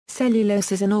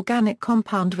Cellulose is an organic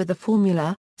compound with the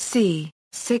formula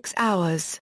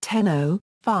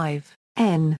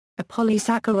C6H10O5N, a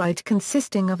polysaccharide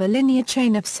consisting of a linear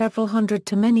chain of several hundred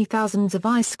to many thousands of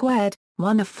I²,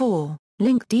 1of4,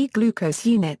 linked D-glucose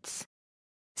units.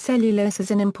 Cellulose is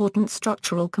an important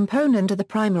structural component of the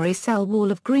primary cell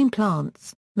wall of green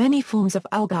plants, many forms of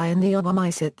algae and the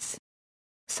oomycetes.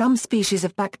 Some species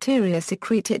of bacteria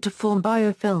secrete it to form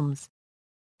biofilms.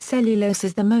 Cellulose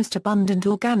is the most abundant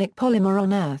organic polymer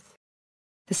on Earth.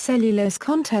 The cellulose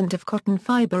content of cotton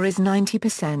fiber is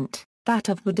 90%, that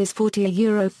of wood is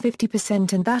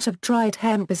 40–50% and that of dried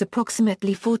hemp is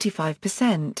approximately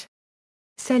 45%.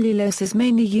 Cellulose is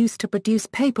mainly used to produce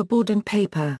paperboard and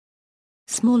paper.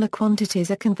 Smaller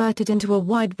quantities are converted into a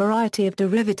wide variety of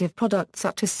derivative products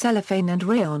such as cellophane and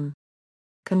rayon.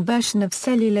 Conversion of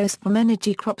cellulose from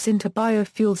energy crops into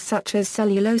biofuels such as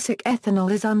cellulosic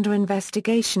ethanol is under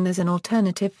investigation as an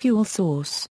alternative fuel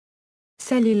source.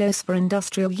 Cellulose for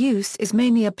industrial use is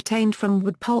mainly obtained from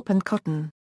wood pulp and cotton.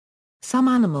 Some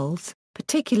animals,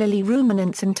 particularly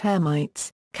ruminants and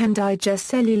termites, can digest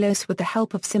cellulose with the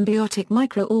help of symbiotic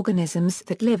microorganisms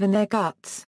that live in their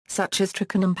guts, such as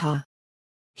Trichinumpa.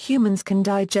 Humans can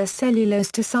digest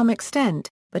cellulose to some extent,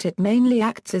 but it mainly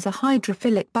acts as a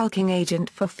hydrophilic bulking agent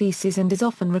for feces and is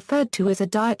often referred to as a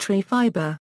dietary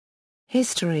fiber.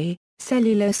 History: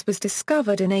 cellulose was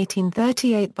discovered in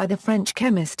 1838 by the French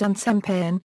chemist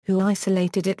Unsempéen, who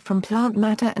isolated it from plant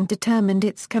matter and determined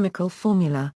its chemical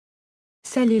formula.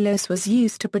 Cellulose was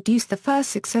used to produce the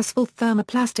first successful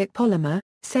thermoplastic polymer,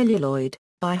 celluloid,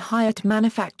 by Hyatt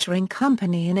Manufacturing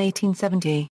Company in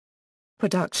 1870.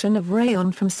 Production of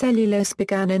rayon from cellulose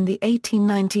began in the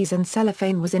 1890s and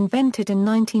cellophane was invented in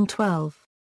 1912.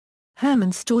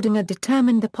 Hermann Staudinger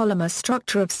determined the polymer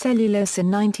structure of cellulose in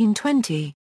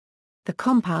 1920. The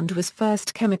compound was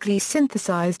first chemically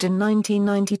synthesized in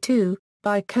 1992,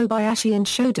 by Kobayashi and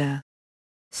Shoda.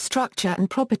 Structure and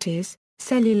properties: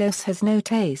 cellulose has no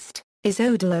taste, is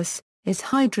odorless, is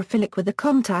hydrophilic with a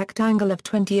contact angle of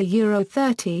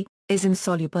 20–30, is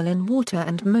insoluble in water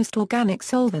and most organic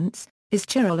solvents, is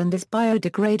chiral and is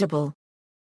biodegradable.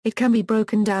 It can be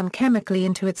broken down chemically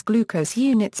into its glucose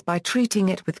units by treating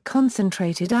it with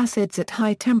concentrated acids at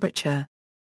high temperature.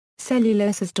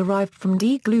 Cellulose is derived from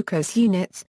D-glucose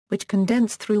units, which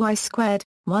condense through I²,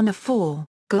 1of4,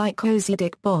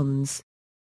 glycosidic bonds.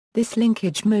 This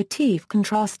linkage motif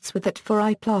contrasts with that for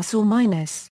I+, or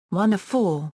 -,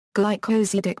 1of4,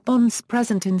 glycosidic bonds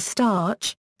present in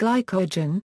starch,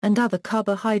 glycogen, and other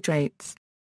carbohydrates.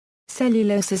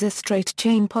 Cellulose is a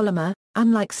straight-chain polymer.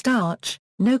 Unlike starch,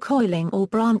 no coiling or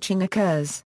branching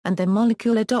occurs, and the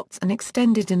molecule adopts an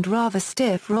extended and rather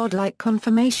stiff rod-like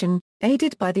conformation,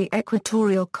 aided by the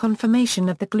equatorial conformation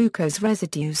of the glucose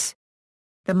residues.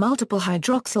 The multiple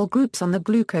hydroxyl groups on the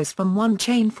glucose from one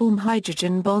chain form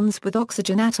hydrogen bonds with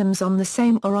oxygen atoms on the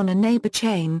same or on a neighbor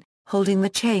chain, holding the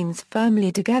chains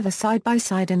firmly together side by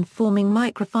side and forming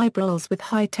microfibrils with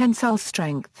high tensile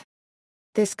strength.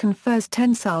 This confers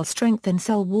tensile strength in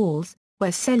cell walls,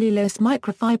 where cellulose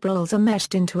microfibrils are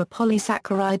meshed into a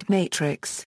polysaccharide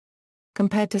matrix.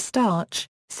 Compared to starch,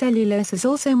 cellulose is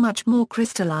also much more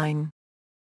crystalline.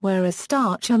 Whereas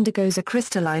starch undergoes a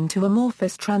crystalline to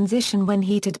amorphous transition when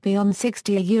heated beyond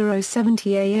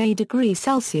 60–70 AA degrees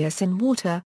Celsius in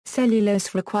water,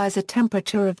 cellulose requires a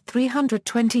temperature of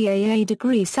 320 AA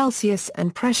degrees Celsius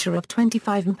and pressure of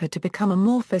 25 MPa to become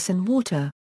amorphous in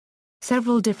water.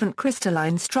 Several different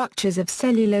crystalline structures of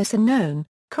cellulose are known,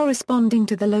 corresponding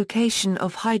to the location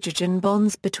of hydrogen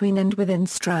bonds between and within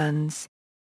strands.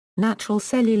 Natural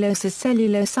cellulose is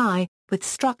cellulose I, with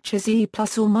structures E+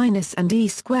 or - and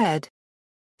E².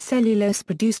 Cellulose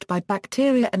produced by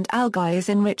bacteria and algae is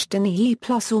enriched in E+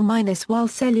 or - while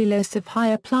cellulose of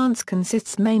higher plants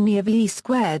consists mainly of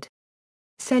E².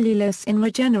 Cellulose in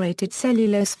regenerated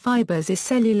cellulose fibers is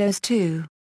cellulose 2.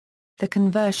 The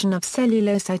conversion of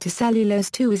cellulose I to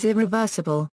cellulose 2 is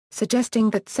irreversible,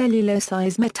 suggesting that cellulose I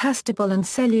is metastable and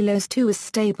cellulose 2 is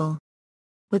stable.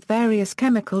 With various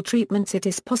chemical treatments it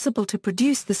is possible to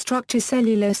produce the structure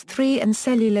cellulose 3 and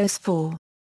cellulose 4.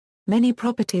 Many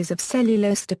properties of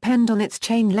cellulose depend on its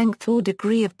chain length or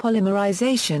degree of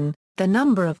polymerization, the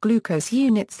number of glucose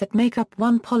units that make up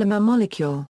one polymer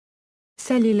molecule.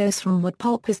 Cellulose from wood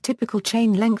pulp has typical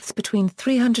chain lengths between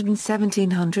 300 and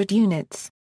 1700 units.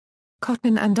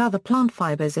 Cotton and other plant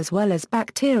fibers as well as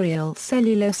bacterial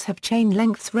cellulose have chain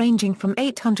lengths ranging from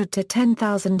 800 to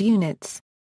 10,000 units.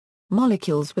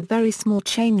 Molecules with very small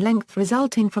chain length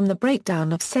resulting from the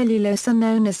breakdown of cellulose are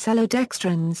known as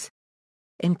cellodextrins.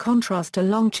 In contrast to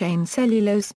long-chain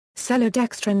cellulose,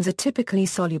 cellodextrins are typically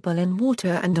soluble in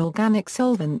water and organic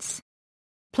solvents.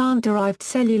 Plant-derived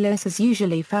cellulose is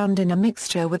usually found in a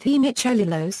mixture with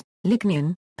hemicellulose,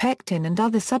 lignin, pectin and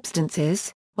other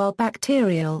substances, while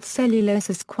bacterial cellulose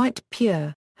is quite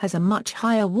pure, has a much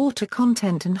higher water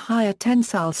content and higher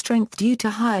tensile strength due to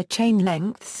higher chain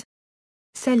lengths.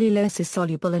 Cellulose is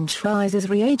soluble in Schweizer's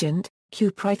reagent,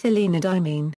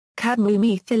 cupriethylenediamine,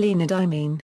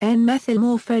 cadmiumethyllenediamine,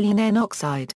 N-methylmorpholine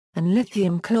N-oxide, and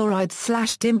lithium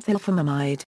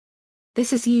chloride/dimethylformamide.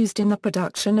 This is used in the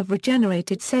production of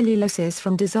regenerated celluloses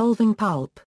from dissolving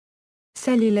pulp.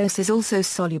 Cellulose is also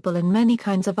soluble in many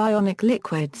kinds of ionic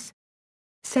liquids.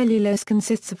 Cellulose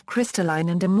consists of crystalline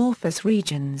and amorphous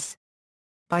regions.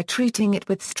 By treating it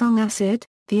with strong acid,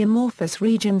 the amorphous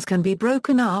regions can be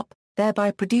broken up,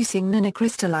 thereby producing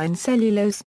nanocrystalline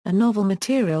cellulose, a novel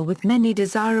material with many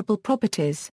desirable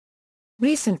properties.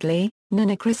 Recently,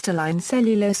 nanocrystalline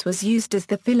cellulose was used as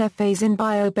the filler phase in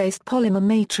bio-based polymer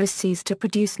matrices to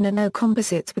produce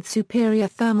nanocomposites with superior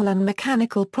thermal and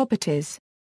mechanical properties.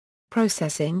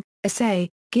 Processing, assay,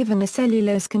 given a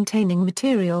cellulose-containing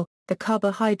material, the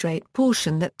carbohydrate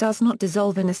portion that does not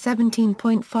dissolve in a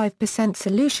 17.5%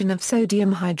 solution of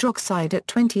sodium hydroxide at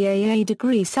 20 AA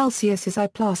degrees Celsius is I+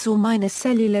 or minus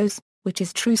cellulose, which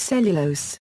is true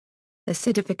cellulose.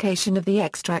 Acidification of the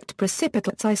extract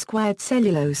precipitates I²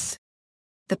 cellulose.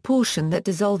 The portion that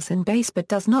dissolves in base but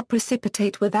does not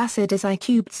precipitate with acid is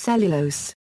I³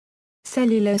 cellulose.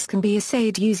 Cellulose can be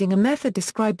assayed using a method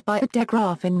described by de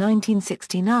Graaf in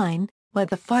 1969, where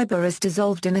the fiber is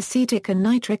dissolved in acetic and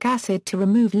nitric acid to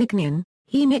remove lignin,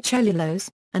 hemicellulose,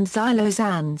 and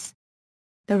xylosans.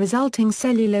 The resulting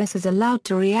cellulose is allowed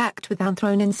to react with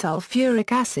anthraquinone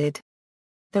sulfuric acid.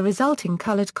 The resulting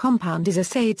colored compound is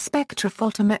assayed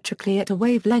spectrophotometrically at a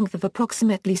wavelength of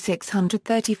approximately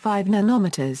 635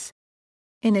 nanometers.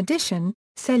 In addition,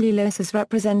 cellulose is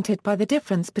represented by the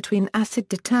difference between acid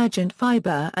detergent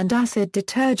fiber and acid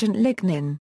detergent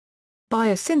lignin.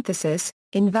 Biosynthesis: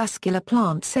 in vascular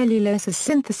plant cellulose is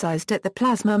synthesized at the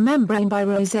plasma membrane by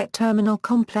rosette terminal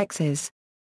complexes.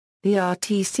 The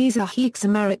RTCs are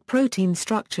hexameric protein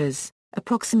structures,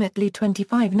 approximately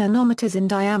 25 nanometers in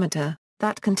diameter,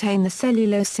 that contain the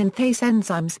cellulose synthase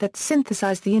enzymes that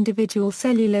synthesize the individual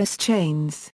cellulose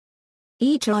chains.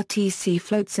 Each RTC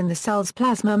floats in the cell's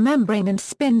plasma membrane and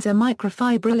spins a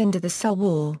microfibril into the cell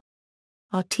wall.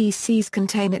 RTCs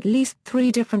contain at least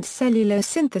 3 different cellulose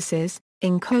syntheses,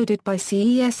 encoded by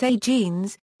CESA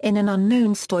genes, in an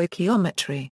unknown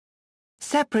stoichiometry.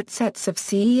 Separate sets of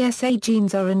CESA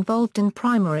genes are involved in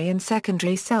primary and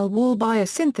secondary cell wall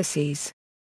biosyntheses.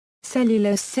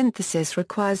 Cellulose synthesis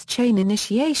requires chain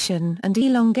initiation and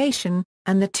elongation,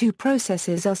 and the two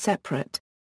processes are separate.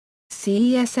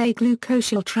 CESA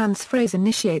glucosyl transferase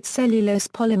initiates cellulose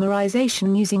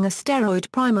polymerization using a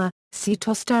steroid primer,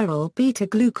 cetosterol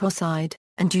beta-glucoside,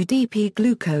 and UDP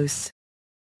glucose.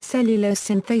 Cellulose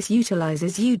synthase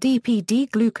utilizes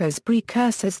UDP-D-glucose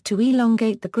precursors to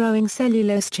elongate the growing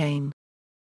cellulose chain.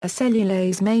 A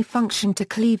cellulase may function to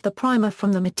cleave the primer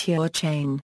from the mature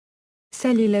chain.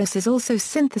 Cellulose is also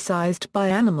synthesized by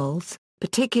animals,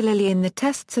 particularly in the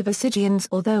tests of ascidians,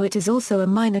 although it is also a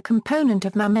minor component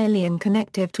of mammalian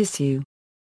connective tissue.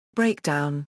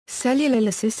 Breakdown: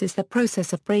 cellulolysis is the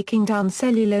process of breaking down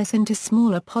cellulose into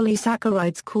smaller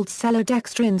polysaccharides called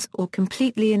cellodextrins or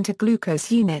completely into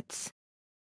glucose units.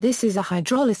 This is a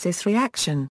hydrolysis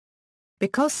reaction.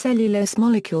 Because cellulose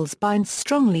molecules bind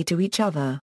strongly to each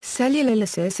other,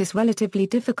 cellulolysis is relatively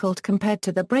difficult compared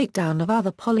to the breakdown of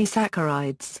other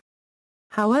polysaccharides.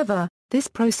 However, this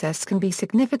process can be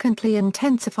significantly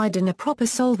intensified in a proper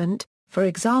solvent, for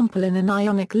example in an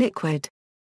ionic liquid.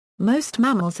 Most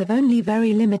mammals have only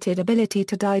very limited ability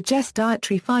to digest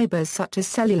dietary fibers such as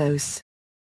cellulose.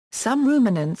 Some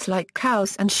ruminants like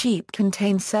cows and sheep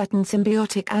contain certain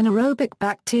symbiotic anaerobic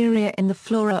bacteria in the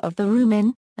flora of the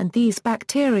rumen, and these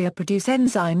bacteria produce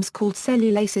enzymes called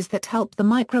cellulases that help the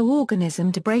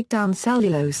microorganism to break down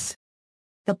cellulose.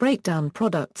 The breakdown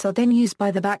products are then used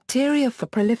by the bacteria for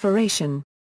proliferation.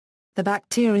 The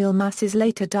bacterial mass is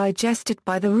later digested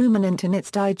by the ruminant in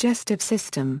its digestive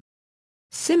system.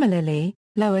 Similarly,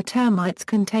 lower termites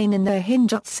contain in their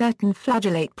hinge certain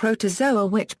flagellate protozoa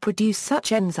which produce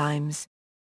such enzymes.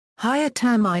 Higher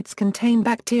termites contain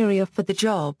bacteria for the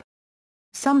job.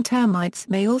 Some termites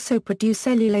may also produce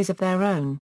cellulase of their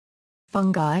own.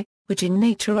 Fungi, which in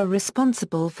nature are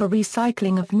responsible for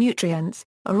recycling of nutrients,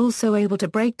 are also able to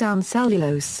break down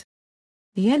cellulose.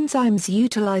 The enzymes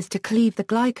utilized to cleave the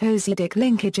glycosidic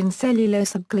linkage in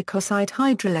cellulose are glycoside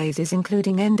hydrolases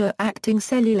including endo-acting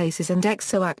cellulases and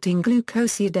exo-acting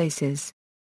glucosidases.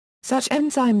 Such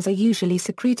enzymes are usually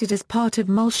secreted as part of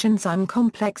mulch-enzyme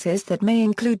complexes that may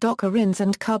include dockerins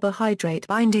and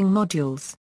carbohydrate-binding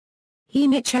modules.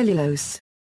 Hemicellulose.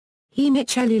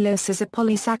 Hemicellulose is a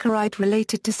polysaccharide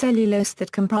related to cellulose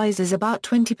that comprises about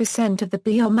 20% of the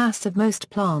biomass of most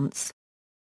plants.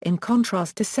 In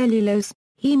contrast to cellulose,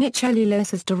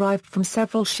 hemicellulose is derived from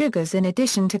several sugars in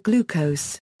addition to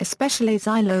glucose, especially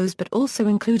xylose but also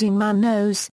including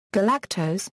mannose,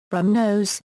 galactose,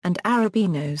 rhamnose, and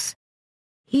arabinose.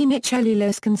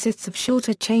 Hemicellulose consists of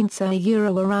shorter chains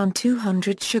around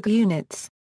 200 sugar units.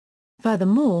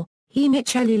 Furthermore,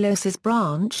 hemicellulose is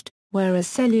branched, whereas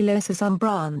cellulose is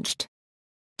unbranched.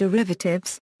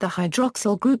 Derivatives. The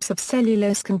hydroxyl groups of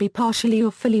cellulose can be partially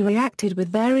or fully reacted with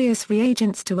various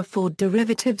reagents to afford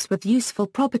derivatives with useful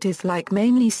properties like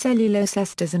mainly cellulose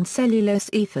esters and cellulose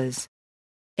ethers.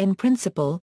 In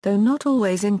principle, though not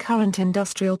always in current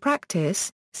industrial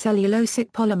practice,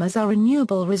 cellulosic polymers are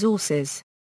renewable resources.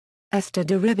 Ester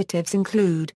derivatives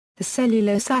include the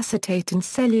cellulose acetate and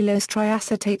cellulose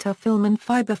triacetate are film and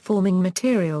fiber-forming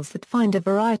materials that find a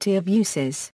variety of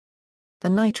uses. The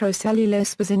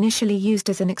nitrocellulose was initially used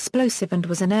as an explosive and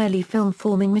was an early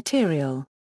film-forming material.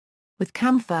 With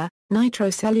camphor,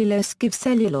 nitrocellulose gives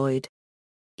celluloid.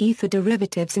 Ether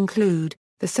derivatives include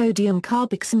the sodium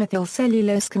carboxymethyl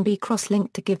cellulose can be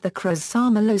cross-linked to give the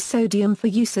cross-amylose sodium for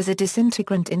use as a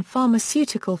disintegrant in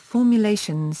pharmaceutical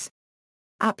formulations.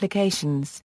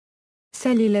 Applications.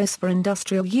 Cellulose for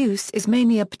industrial use is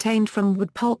mainly obtained from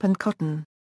wood pulp and cotton.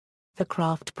 The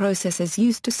Kraft process is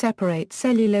used to separate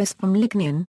cellulose from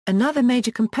lignin, another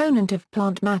major component of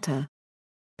plant matter.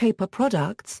 Paper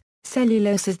products.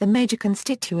 Cellulose is the major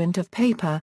constituent of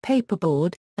paper,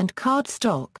 paperboard, and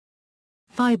cardstock.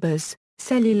 Fibers.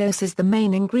 Cellulose is the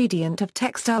main ingredient of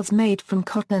textiles made from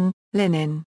cotton,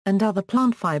 linen, and other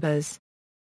plant fibers.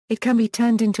 It can be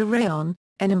turned into rayon,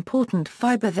 an important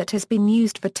fiber that has been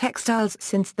used for textiles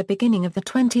since the beginning of the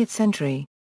 20th century.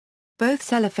 Both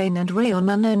cellophane and rayon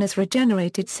are known as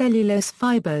regenerated cellulose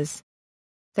fibers.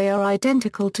 They are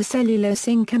identical to cellulose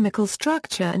in chemical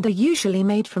structure and are usually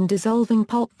made from dissolving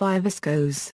pulp via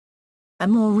viscose. A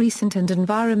more recent and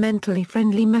environmentally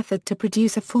friendly method to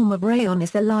produce a form of rayon is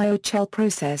the lyocell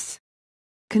process.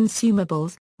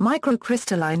 Consumables.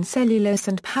 Microcrystalline cellulose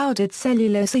and powdered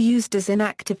cellulose are used as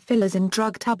inactive fillers in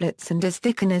drug tablets and as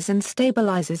thickeners and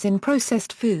stabilizers in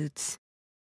processed foods.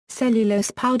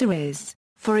 Cellulose powder is,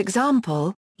 for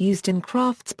example, used in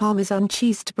Kraft's Parmesan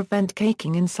cheese to prevent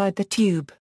caking inside the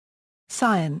tube.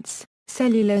 Science.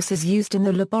 Cellulose is used in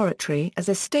the laboratory as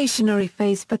a stationary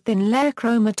phase for thin-layer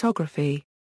chromatography.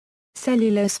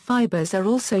 Cellulose fibers are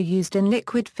also used in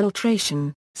liquid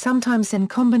filtration, sometimes in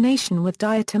combination with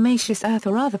diatomaceous earth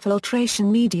or other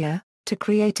filtration media, to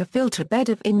create a filter bed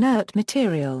of inert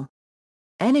material.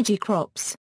 Energy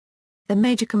crops. The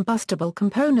major combustible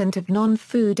component of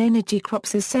non-food energy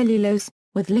crops is cellulose,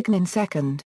 with lignin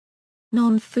second.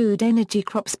 Non-food energy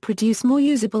crops produce more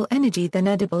usable energy than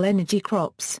edible energy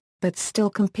crops, but still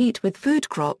compete with food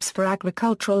crops for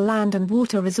agricultural land and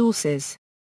water resources.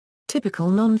 Typical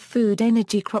non-food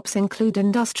energy crops include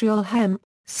industrial hemp,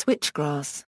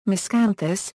 switchgrass,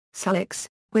 miscanthus, salix,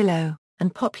 willow,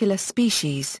 and popular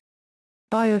species.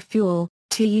 Biofuel.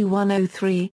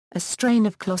 Tu-103, a strain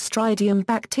of Clostridium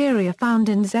bacteria found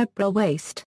in zebra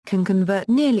waste, can convert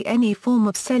nearly any form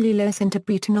of cellulose into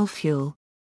butanol fuel.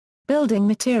 Building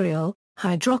material.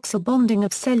 Hydroxyl bonding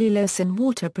of cellulose in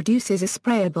water produces a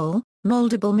sprayable,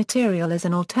 moldable material as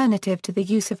an alternative to the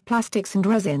use of plastics and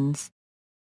resins.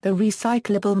 The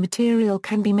recyclable material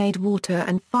can be made water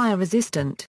and fire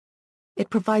resistant.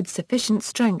 It provides sufficient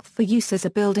strength for use as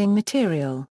a building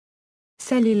material.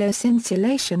 Cellulose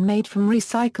insulation made from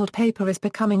recycled paper is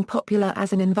becoming popular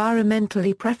as an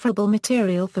environmentally preferable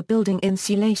material for building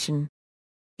insulation.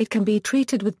 It can be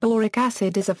treated with boric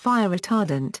acid as a fire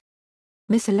retardant.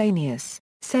 Miscellaneous.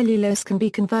 Cellulose can be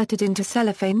converted into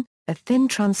cellophane, a thin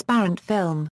transparent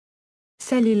film.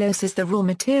 Cellulose is the raw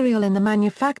material in the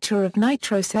manufacture of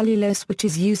nitrocellulose, which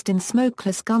is used in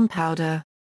smokeless gunpowder.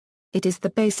 It is the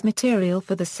base material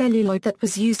for the celluloid that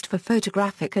was used for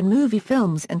photographic and movie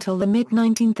films until the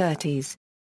mid-1930s.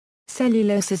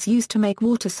 Cellulose is used to make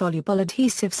water-soluble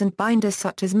adhesives and binders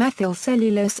such as methyl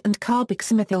cellulose and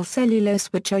carboxymethyl cellulose,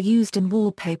 which are used in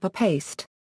wallpaper paste.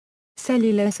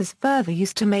 Cellulose is further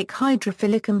used to make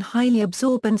hydrophilic and highly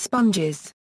absorbent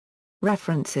sponges.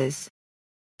 References.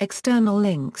 External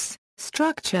links.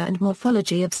 Structure and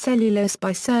Morphology of Cellulose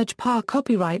by Serge Parr.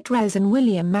 Copyright Rez and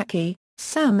William Mackey,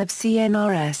 Sam of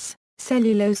CNRS.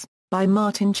 Cellulose, by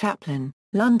Martin Chaplin,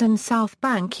 London South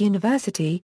Bank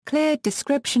University, Clear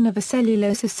description of a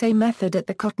cellulose assay method at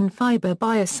the Cotton Fiber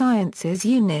Biosciences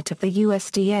Unit of the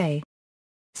USDA.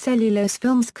 Cellulose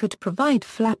films could provide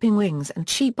flapping wings and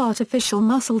cheap artificial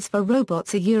muscles for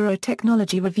robots.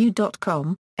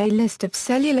 Technologyreview.com, a list of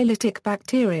cellulolytic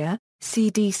bacteria,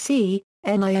 CDC,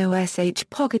 NIOSH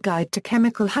Pocket Guide to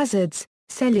Chemical Hazards,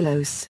 Cellulose.